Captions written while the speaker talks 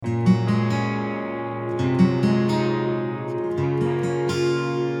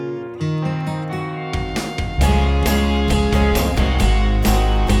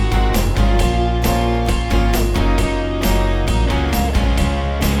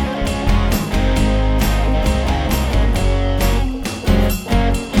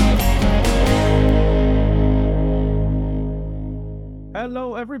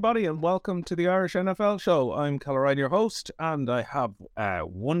everybody, and welcome to the Irish NFL Show. I'm Colin Ryan, your host, and I have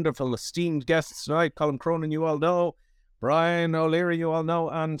wonderful, esteemed guests tonight. Colin Cronin, you all know. Brian O'Leary, you all know.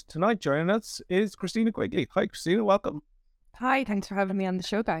 And tonight joining us is Christina Quigley. Hi, Christina. Welcome. Hi, thanks for having me on the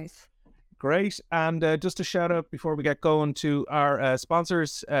show, guys. Great. And just a shout out before we get going to our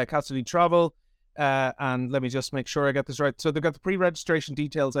sponsors, Cassidy Travel. And let me just make sure I get this right. So they've got the pre-registration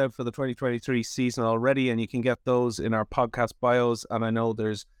details out for the 2023 season already, and you can get those in our podcast bios. And I know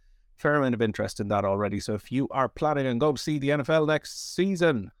there's a fair amount of interest in that already. So if you are planning on going to see the NFL next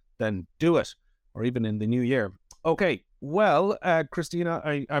season, then do it, or even in the new year. Okay, well, Christina,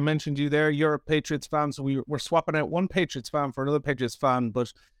 I mentioned you there. You're a Patriots fan, so we're swapping out one Patriots fan for another Patriots fan,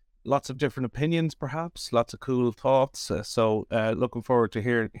 but lots of different opinions, perhaps, lots of cool thoughts. So looking forward to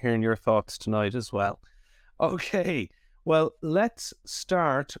hearing your thoughts tonight as well. Okay, well, let's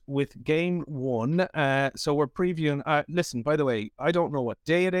start with game one. So we're previewing. Listen, by the way, I don't know what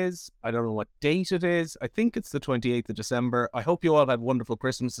day it is. I don't know what date it is. I think it's the 28th of December. I hope you all had wonderful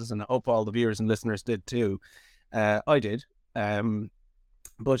Christmases, and I hope all the viewers and listeners did too. I did.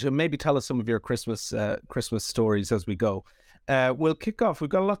 But maybe tell us some of your Christmas stories as we go. We'll kick off. We've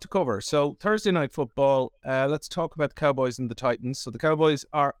got a lot to cover. So Thursday night football, let's talk about the Cowboys and the Titans. So the Cowboys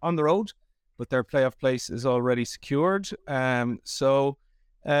are on the road, but their playoff place is already secured. So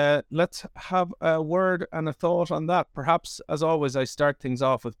let's have a word and a thought on that. Perhaps, as always, I start things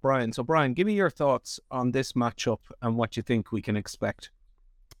off with Brian. So Brian, give me your thoughts on this matchup and what you think we can expect.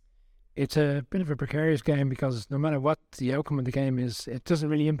 It's a bit of a precarious game because no matter what the outcome of the game is, it doesn't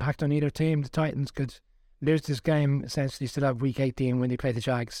really impact on either team. The Titans could lose this game, essentially still have week 18 when they play the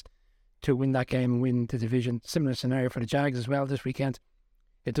Jags to win that game and win the division. Similar scenario for the Jags as well this weekend.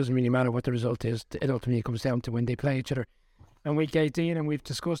 It doesn't really matter what the result is. It ultimately comes down to when they play each other. And week 18, and we've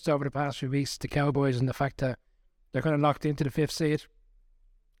discussed over the past few weeks, the Cowboys and the fact that they're kind of locked into the 5th seed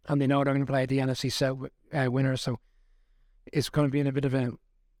and they know they're going to play the NFC South winner. So it's going to be in a bit of a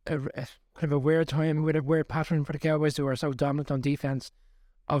kind of a weird time with a weird pattern for the Cowboys who are so dominant on defense.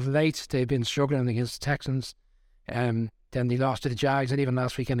 Of late, they've been struggling against the Texans. Then they lost to the Jags, and even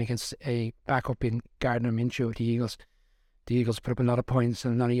last weekend against a backup in Gardner Minshew with the Eagles. The Eagles put up a lot of points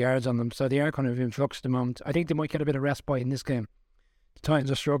and a lot of yards on them, so they are kind of in flux at the moment. I think they might get a bit of respite in this game. The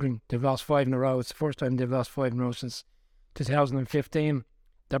Titans are struggling. They've lost 5 in a row. It's the first time they've lost 5 in a row since 2015.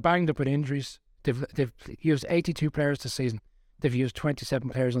 They're banged up with injuries. They've used 82 players this season. They've used 27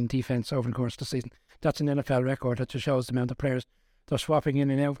 players on defense over the course of the season. That's an NFL record. That just shows the amount of players they're swapping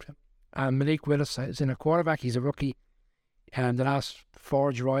in and out. Malik Willis is in a quarterback. He's a rookie. And the last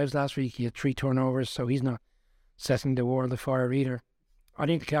 4 drives last week, he had 3 turnovers, so he's not setting the world afire either. I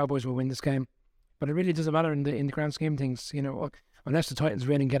think the Cowboys will win this game, but it really doesn't matter in the grand scheme of things, you know, unless the Titans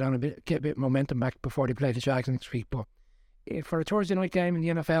win and get a bit of momentum back before they play the Jags next week. But for a Thursday night game in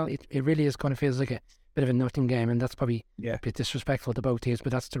the NFL, it really is kind of feels like a bit of a nothing game, and that's probably a bit disrespectful to both teams,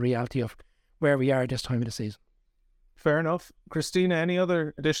 but that's the reality of where we are this time of the season. Fair enough. Christina, any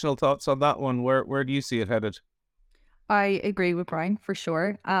other additional thoughts on that one? Where do you see it headed? I agree with Brian for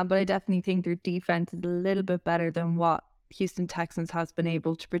sure, but I definitely think their defense is a little bit better than what Houston Texans has been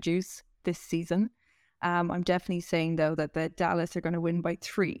able to produce this season. I'm definitely saying, though, that the Dallas are going to win by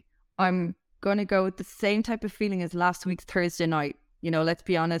 3. I'm going to go with the same type of feeling as last week's Thursday night. You know, let's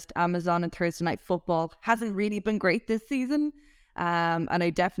be honest, Amazon and Thursday Night Football hasn't really been great this season. And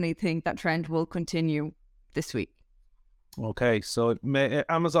I definitely think that trend will continue this week. Okay, so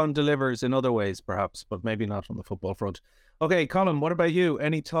Amazon delivers in other ways, perhaps, but maybe not on the football front. Okay, Colin, what about you?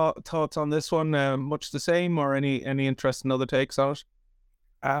 Any thoughts on this one? Much the same, or any interesting other takes on it?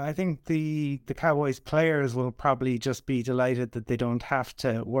 I think the Cowboys players will probably just be delighted that they don't have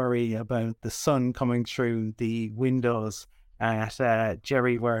to worry about the sun coming through the windows at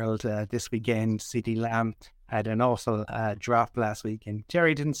Jerry World this weekend. CeeDee Lamb had an awful drop last week, and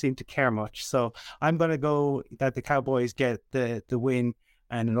Jerry didn't seem to care much. So I'm going to go that the Cowboys get the win,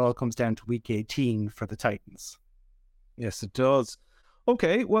 and it all comes down to week 18 for the Titans. Yes, it does.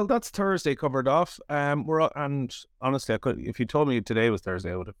 Okay, well, that's Thursday covered off. And honestly, if you told me today was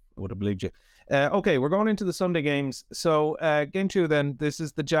Thursday, I would have believed you. Okay, we're going into the Sunday games. So game 2 then, this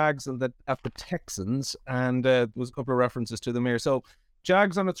is the Jags and the Texans, and there was a couple of references to them here. So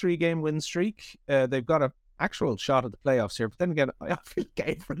Jags on a 3-game win streak. They've got a actual shot at the playoffs here, but then again, I feel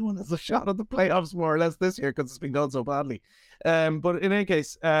like everyone has a shot at the playoffs more or less this year because it's been going so badly. But in any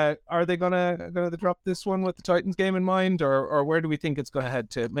case, are they gonna drop this one with the Titans game in mind, or where do we think it's going to head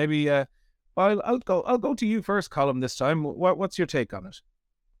to? Maybe I'll go to you first, Colin, this time. What's your take on it?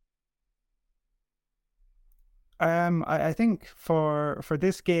 I think for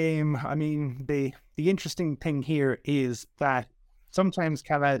this game, I mean, the interesting thing here is that sometimes,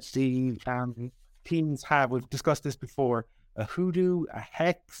 the teams have, we've discussed this before, a hoodoo, a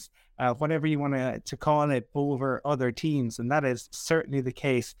hex, whatever you want to call it, over other teams. And that is certainly the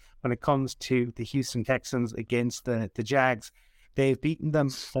case when it comes to the Houston Texans against the Jags. They've beaten them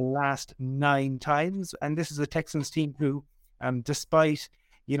the last 9 times. And this is a Texans team who, despite,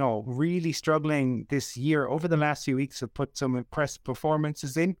 really struggling this year, over the last few weeks have put some impressive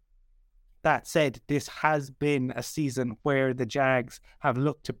performances in. That said, this has been a season where the Jags have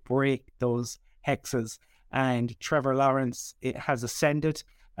looked to break those hexes, and Trevor Lawrence, it has ascended,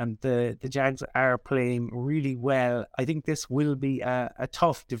 and the Jags are playing really well. I think this will be a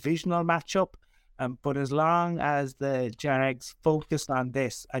tough divisional matchup, but as long as the Jags focus on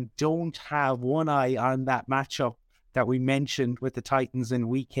this and don't have one eye on that matchup that we mentioned with the Titans in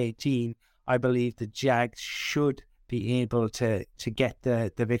Week 18, I believe the Jags should be able to get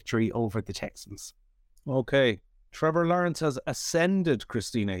the victory over the Texans. Okay. Trevor Lawrence has ascended,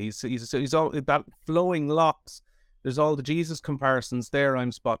 Christina. He's all that flowing locks. There's all the Jesus comparisons there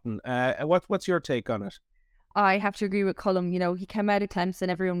I'm spotting. What's your take on it? I have to agree with Cullum. He came out of Clemson.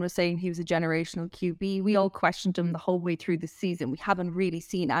 Everyone was saying he was a generational QB. We all questioned him the whole way through the season. We haven't really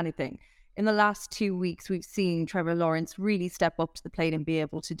seen anything. In the last 2 weeks, we've seen Trevor Lawrence really step up to the plate and be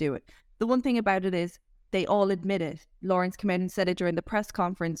able to do it. The one thing about it is, they all admit it. Lawrence came out and said it during the press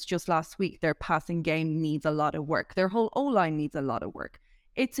conference just last week. Their passing game needs a lot of work. Their whole O-line needs a lot of work.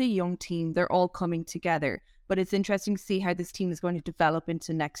 It's a young team. They're all coming together. But it's interesting to see how this team is going to develop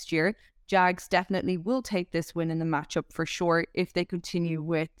into next year. Jags definitely will take this win in the matchup for sure if they continue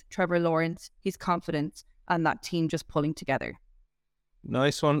with Trevor Lawrence, his confidence, and that team just pulling together.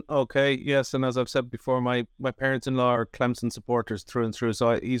 Nice one. Okay, yes, and as I've said before, my parents-in-law are Clemson supporters through and through,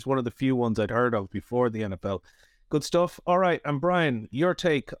 so he's one of the few ones I'd heard of before the NFL. Good stuff. All right, and Brian, your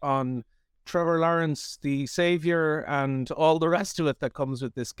take on Trevor Lawrence, the saviour, and all the rest of it that comes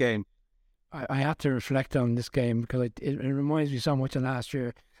with this game? I had to reflect on this game because it reminds me so much of last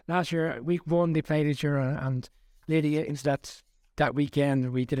year. Last year, week 1, they played each other, and leading into that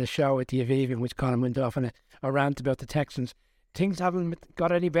weekend, we did a show at the Aviva in which Colin went off on a rant about the Texans. Things haven't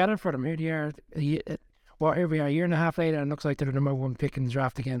got any better for them. Here we are a year and a half later, and it looks like they're the number 1 pick in the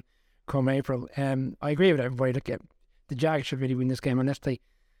draft again come April. I agree with everybody. Look, the Jags should really win this game unless they,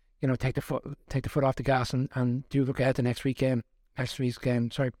 take the foot off the gas and do look ahead to next week's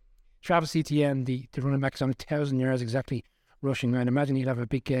game. Sorry, Travis Etienne, the running back, is on 1,000 yards exactly rushing. And imagine he'd have a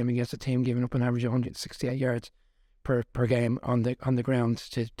big game against a team giving up an average of 168 yards per game on the ground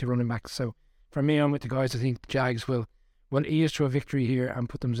to running backs. So for me, I'm with the guys. I think the Jags will ease to a victory here and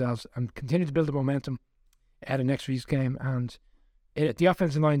put themselves and continue to build the momentum at the next week's game. And the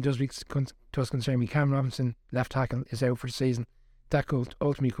offensive line does concern me. Cam Robinson, left tackle, is out for the season. That could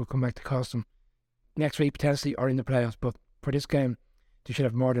ultimately come back to cost them next week potentially or in the playoffs. But for this game, they should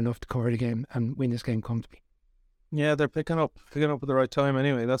have more than enough to cover the game and win this game comfortably. Yeah, they're picking up at the right time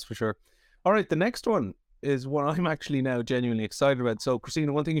anyway, that's for sure. All right, the next one is one I'm actually now genuinely excited about. So,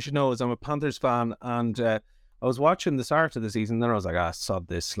 Christina, one thing you should know is I'm a Panthers fan, and I was watching the start of the season, then I was like, sod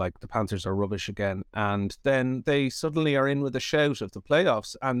this, like the Panthers are rubbish again. And then they suddenly are in with a shout of the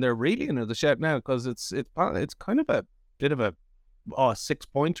playoffs, and they're really in with a shout now because it's kind of a bit of a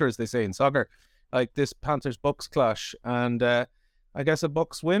 6-pointer, as they say in soccer, like this Panthers-Bucks clash. And I guess a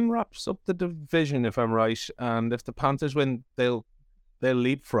Bucks win wraps up the division, if I'm right. And if the Panthers win, they'll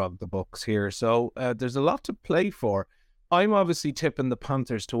leapfrog the Bucks here. So there's a lot to play for. I'm obviously tipping the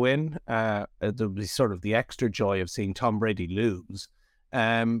Panthers to win. There'll be sort of the extra joy of seeing Tom Brady lose.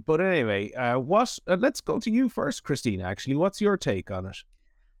 But anyway, let's go to you first, Christina, actually. What's your take on it?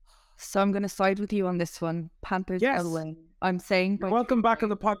 So I'm going to side with you on this one. Panthers will win. I'm saying... Welcome back on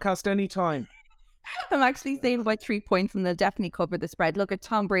the podcast anytime. I'm actually saying by 3 points, and they'll definitely cover the spread. Look at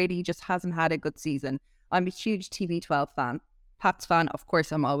Tom Brady, just hasn't had a good season. I'm a huge TB12 fan. Pats fan, of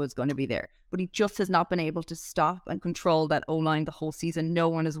course, I'm always going to be there. But he just has not been able to stop and control that O-line the whole season. No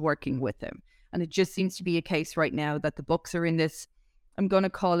one is working with him. And it just seems to be a case right now that the Bucks are in this, I'm going to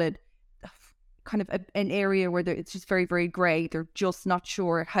call it kind of an area where it's just very, very grey. They're just not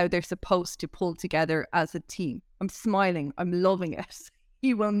sure how they're supposed to pull together as a team. I'm smiling. I'm loving it.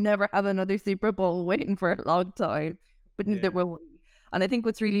 He will never have another Super Bowl waiting for a long time, but neither will we. And I think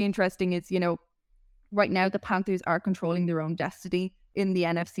what's really interesting is, right now the Panthers are controlling their own destiny in the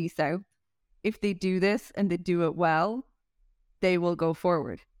NFC South. If they do this and they do it well, they will go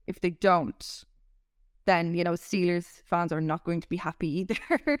forward. If they don't, then, Steelers fans are not going to be happy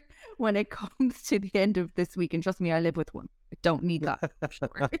either when it comes to the end of this week. And trust me, I live with one. I don't need that.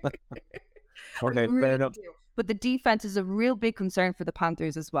 Okay, fair enough. But the defense is a real big concern for the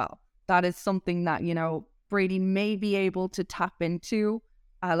Panthers as well. That is something that, Brady may be able to tap into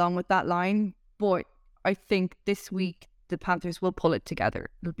along with that line. But I think this week the Panthers will pull it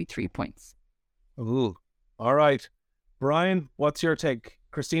together. It'll be 3 points. Ooh. All right. Brian, what's your take?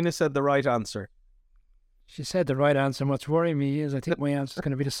 Christina said the right answer. She said the right answer. And what's worrying me is I think my answer is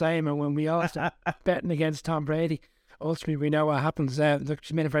going to be the same. And when we all start betting against Tom Brady, ultimately we know what happens. Look,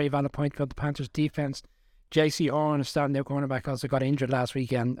 she made a very valid point about the Panthers' defense. J.C. Oren, a standout cornerback, also got injured last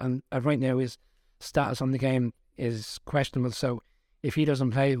weekend. And right now his status on the game is questionable. So if he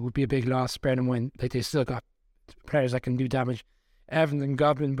doesn't play, it would be a big loss. Bear in mind, like, they still got players that can do damage. Evans and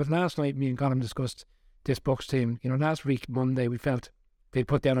Godwin. But last night, me and Colin discussed this Bucs team. You know, last week, Monday, we felt they'd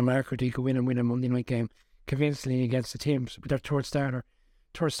put down a marker. They could win a Monday night game convincingly against the teams with their third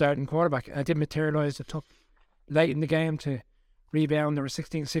starting quarterback. And it didn't materialise. It took late in the game to rebound. They were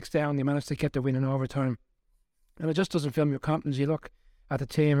 16-6 down. They managed to get the win in overtime. And it just doesn't fill me with confidence. You look at the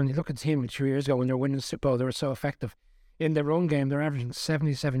team, and you look at the team 2 years ago when they were winning the Super Bowl, they were so effective. In their own game, they're averaging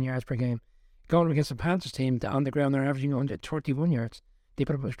 77 yards per game. Going against the Panthers team, on the ground, they're averaging 131 yards. They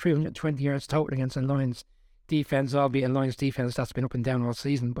put up 320 yards total against the Lions defence, albeit a Lions defence that's been up and down all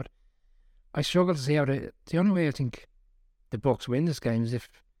season. But I struggle to see how the only way I think the Bucs win this game is if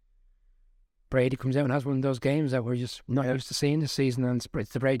Brady comes out and has one of those games that we're just not used to seeing this season, and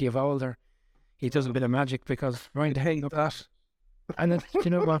it's the Brady of old, or he does a bit of magic because I'd hate that. And then, you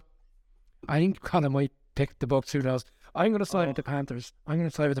know what? I think Colin might pick the Bucs. Who knows? I'm going to side with the Panthers. I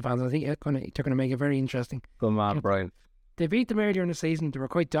think they're going to make it very interesting. Good man, Brian. They beat them earlier in the season. They were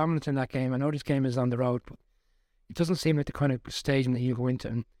quite dominant in that game. I know this game is on the road, but it doesn't seem like the kind of stadium that you go into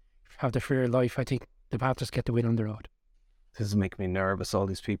and have the fear of life. I think the Panthers get the win on the road. This is making me nervous, all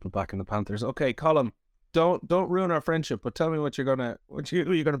these people back in the Panthers. Okay, Colin, don't ruin our friendship, but tell me who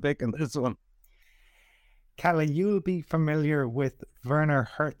you're gonna pick in this one. Callie, you'll be familiar with Werner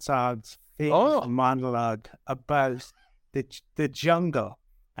Herzog's famous monologue about the jungle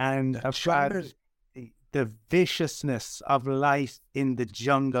and about the viciousness of life in the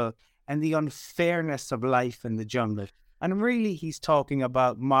jungle and the unfairness of life in the jungle. And really, he's talking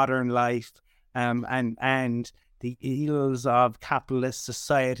about modern life and the ills of capitalist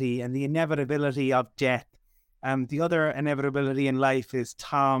society and the inevitability of death. The other inevitability in life is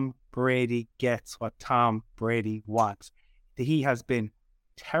Tom Brady gets what Tom Brady wants. He has been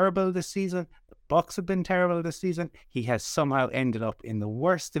terrible this season. The Bucs have been terrible this season. He has somehow ended up in the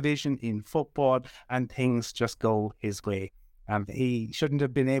worst division in football, and things just go his way. He shouldn't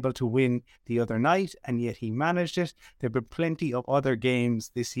have been able to win the other night, and yet he managed it. There have been plenty of other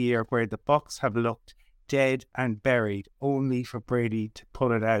games this year where the Bucs have looked dead and buried, only for Brady to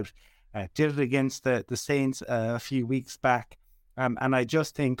pull it out. Did it against the Saints a few weeks back. And I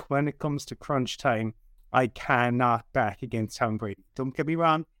just think when it comes to crunch time, I cannot back against Tom Brady. Don't get me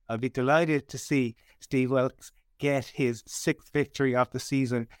wrong. I'll be delighted to see Steve Wilkes get his 6th victory of the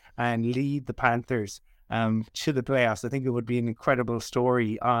season and lead the Panthers to the playoffs. I think it would be an incredible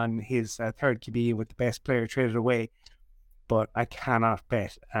story on his third QB with the best player traded away. But I cannot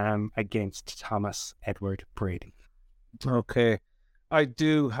bet against Thomas Edward Brady. Okay. I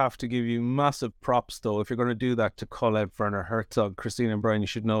do have to give you massive props, though, if you're going to do that, to call out Werner Herzog. Christina and Brian, you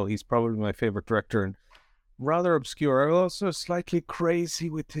should know he's probably my favourite director and rather obscure. Also slightly crazy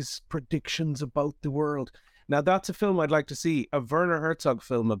with his predictions about the world. Now, that's a film I'd like to see, a Werner Herzog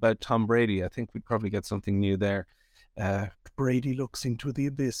film about Tom Brady. I think we'd probably get something new there. Brady looks into the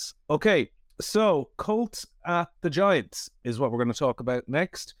abyss. Okay, so Colts at the Giants is what we're going to talk about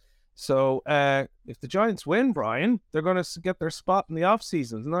next. So if the Giants win, Brian, they're going to get their spot in the off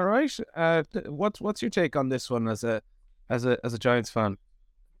season. Isn't that right? What's your take on this one as a Giants fan?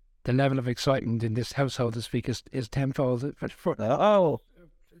 The level of excitement in this household this week is tenfold.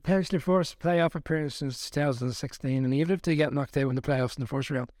 Potentially first playoff appearance since 2016, and even if they get knocked out in the playoffs in the first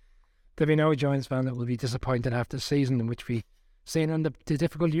round, there'll be no Giants fan that will be disappointed after the season in which we've seen and the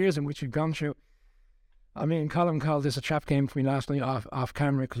difficult years in which we've gone through. I mean, Colin called this a trap game for me last night off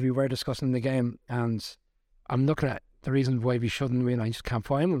camera because we were discussing the game, and I'm looking at the reasons why we shouldn't win. I just can't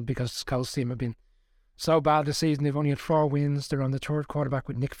find them because the Colts team have been so bad this season. They've only had 4 wins. They're on the 3rd quarterback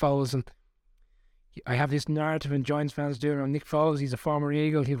with Nick Foles, and I have this narrative in Giants fans doing on Nick Foles. He's a former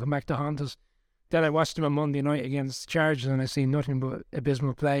Eagle. He'll come back to haunt us. Then I watched him on Monday night against the Chargers, and I seen nothing but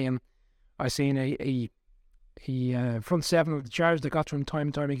abysmal play, and I seen a front seven of the Chargers that got to him time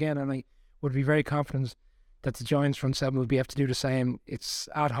and time again, and I would be very confident that the Giants front seven will be able to do the same. It's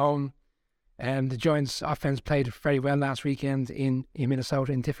at home, and the Giants offense played very well last weekend in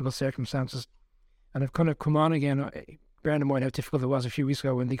Minnesota in difficult circumstances, and have kind of come on again. Bearing in mind how difficult it was a few weeks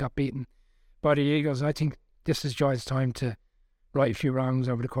ago when they got beaten by the Eagles. I think this is Giants' time to right a few wrongs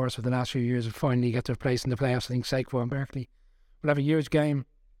over the course of the last few years and finally get their place in the playoffs. I think Saquon Barkley will have a huge game.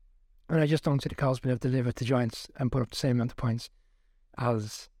 And I just don't see the Colts being able to deliver to Giants and put up the same amount of points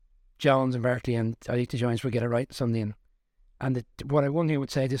as Jones and Barkley. And I think the Giants will get it right Sunday. And what I one thing I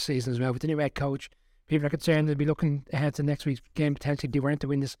would say this season as well, with the new head coach, people are concerned they'll be looking ahead to next week's game potentially. If they weren't to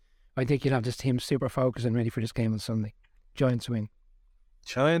win this, I think you'll have this team super focused and ready for this game on Sunday. Giants win.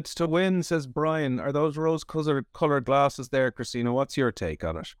 Giants to win, says Brian. Are those rose-coloured glasses there, Christina? What's your take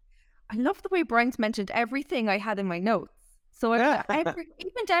on it? I love the way Brian's mentioned everything I had in my notes. So I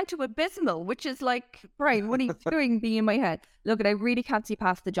even down to abysmal, which is like, Brian, what are you doing being in my head? Look, I really can't see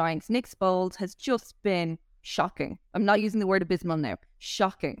past the Giants. Nick Foles has just been shocking. I'm not using the word abysmal now.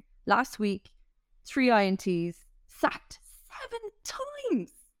 Shocking. Last week, 3 INTs, sacked 7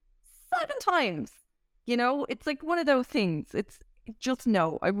 times. 7 times. You know, it's like one of those things. It's just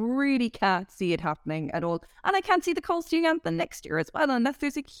no. I really can't see it happening at all. And I can't see the Colts doing anything next year as well, unless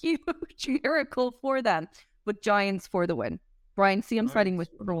there's a huge miracle for them. But Giants for the win. Brian, see, I'm siding with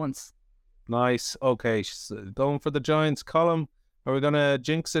for once. Nice. Okay, going for the Giants. Colm, are we going to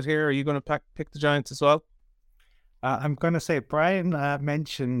jinx it here? Are you going to pick the Giants as well? I'm going to say Brian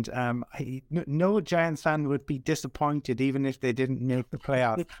mentioned no Giants fan would be disappointed even if they didn't make the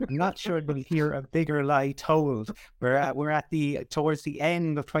playoffs. I'm not sure we'll hear a bigger lie told. We're at towards the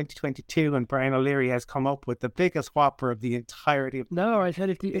end of 2022 and Brian O'Leary has come up with the biggest whopper of the entirety of. No, I said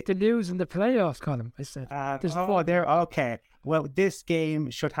if they lose in the playoffs, Colm. I said. Okay. Well, this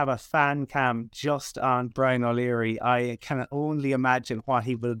game should have a fan cam just on Brian O'Leary. I can only imagine what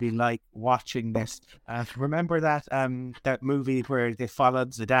he will be like watching this. Remember that movie where they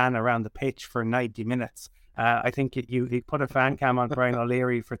followed Zidane around the pitch for 90 minutes? I think you put a fan cam on Brian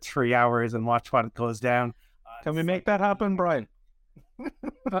O'Leary for 3 hours and watch what goes down. Can we make that happen, Brian?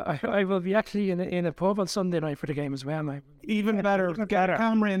 I will be actually in a pub on Sunday night for the game as well. Even better. Get a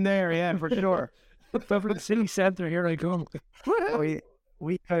camera in there, yeah, for sure. Over the city centre, here I come.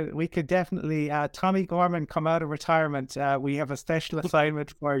 We could definitely Tommy Gorman come out of retirement. We have a special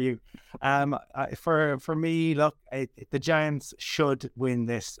assignment for you. For me, look, the Giants should win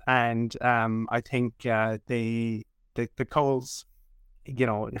this, and I think the Colts, you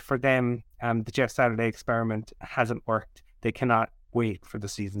know, for them, the Jeff Saturday experiment hasn't worked. They cannot wait for the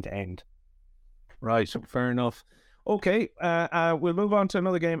season to end. Right, fair enough. Okay, we'll move on to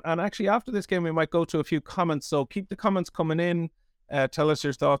another game. And actually, after this game, we might go to a few comments. So keep the comments coming in. Tell us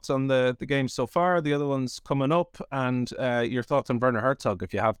your thoughts on the game so far, the other ones coming up, and your thoughts on Werner Herzog,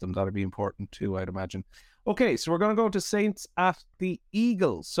 if you have them. That'd be important too, I'd imagine. Okay, so we're going to go to Saints at the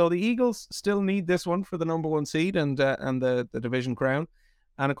Eagles. So the Eagles still need this one for the number 1 seed and the division crown.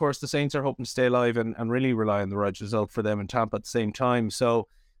 And of course, the Saints are hoping to stay alive and really rely on the right result for them in Tampa at the same time. So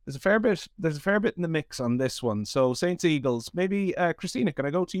there's a fair bit in the mix on this one. So Saints Eagles, maybe Christina, can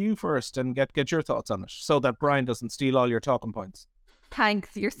I go to you first and get your thoughts on it so that Brian doesn't steal all your talking points?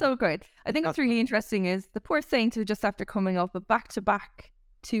 Thanks, you're so good. I think what's really interesting is the poor Saints are just after coming off a back-to-back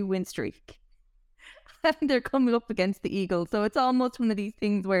 2-win streak. And they're coming up against the Eagles. So it's almost one of these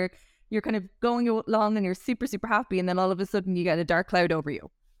things where you're kind of going along and you're super, super happy, and then all of a sudden you get a dark cloud over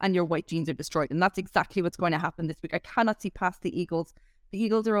you and your white jeans are destroyed. And that's exactly what's going to happen this week. I cannot see past the Eagles. The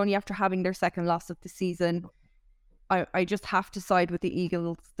Eagles are only after having their second loss of the season. I just have to side with the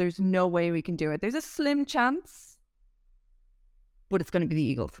Eagles. There's no way we can do it. There's a slim chance, but it's going to be the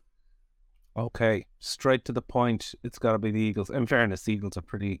Eagles. Okay, straight to the point. It's got to be the Eagles. In fairness, the Eagles are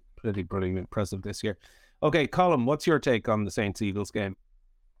pretty impressive this year. Okay, Colm, what's your take on the Saints-Eagles game?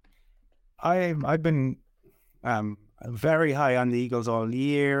 I've been very high on the Eagles all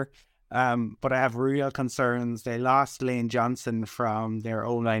year. But I have real concerns. They lost Lane Johnson from their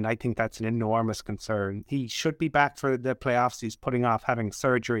O-line. I think that's an enormous concern. He should be back for the playoffs. He's putting off having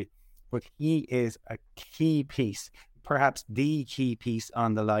surgery, but he is a key piece, perhaps the key piece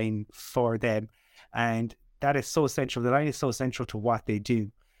on the line for them. And that is so essential. The line is so essential to what they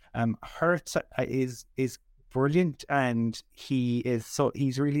do. Hurts is brilliant, and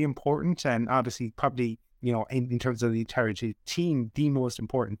he's really important, and obviously probably, you know, in terms of the entire team, the most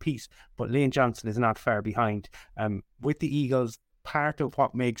important piece. But Lane Johnson is not far behind. With the Eagles, part of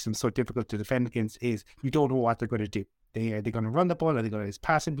what makes them so difficult to defend against is you don't know what they're going to do. They're going to run the ball, are they going to is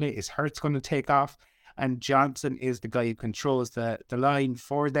passing play? Is Hurts going to take off? And Johnson is the guy who controls the line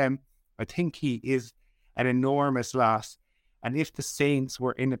for them. I think he is an enormous loss. And if the Saints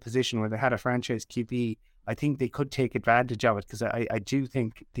were in a position where they had a franchise QB, I think they could take advantage of it, because I do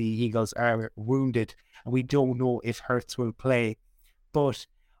think the Eagles are wounded and we don't know if Hurts will play. But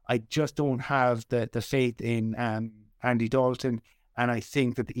I just don't have the faith in Andy Dalton. And I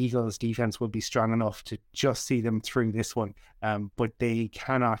think that the Eagles defense will be strong enough to just see them through this one. But they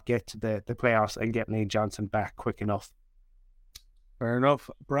cannot get to the playoffs and get Lane Johnson back quick enough. Fair enough.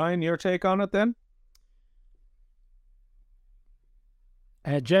 Brian, your take on it then?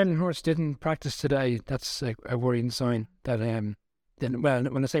 Jalen Hurts didn't practice today. That's a worrying sign. That well,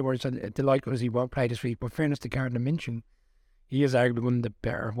 when I say worrying sign, the likelihood he won't play this week. But fairness to Gardner Minshew, he is arguably one of the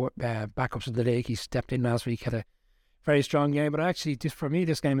better backups of the league. He stepped in last week, had a very strong game. But actually, for me,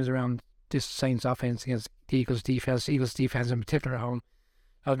 this game is around this Saints offense against the Eagles defense. Eagles defense in particular at home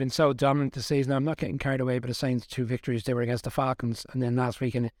has been so dominant this season. I'm not getting carried away by the Saints' 2 victories. They were against the Falcons, and then last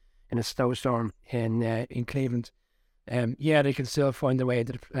week in a snowstorm in Cleveland. Yeah, they can still find their way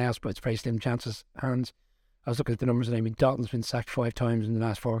into the playoffs, but it's very slim chances. And I was looking at the numbers, and I mean, Dalton's been sacked 5 times in the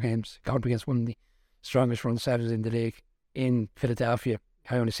last 4 games, going up against one of the strongest front sevens in the league in Philadelphia.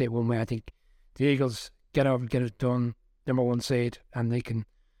 I only see it one way. I think the Eagles get over, get it done, number 1 seed, and they can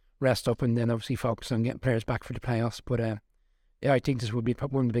rest up and then obviously focus on getting players back for the playoffs. But yeah, I think this will be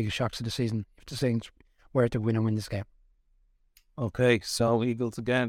one of the biggest shocks of the season if the Saints were to win this game. Okay, so Eagles again.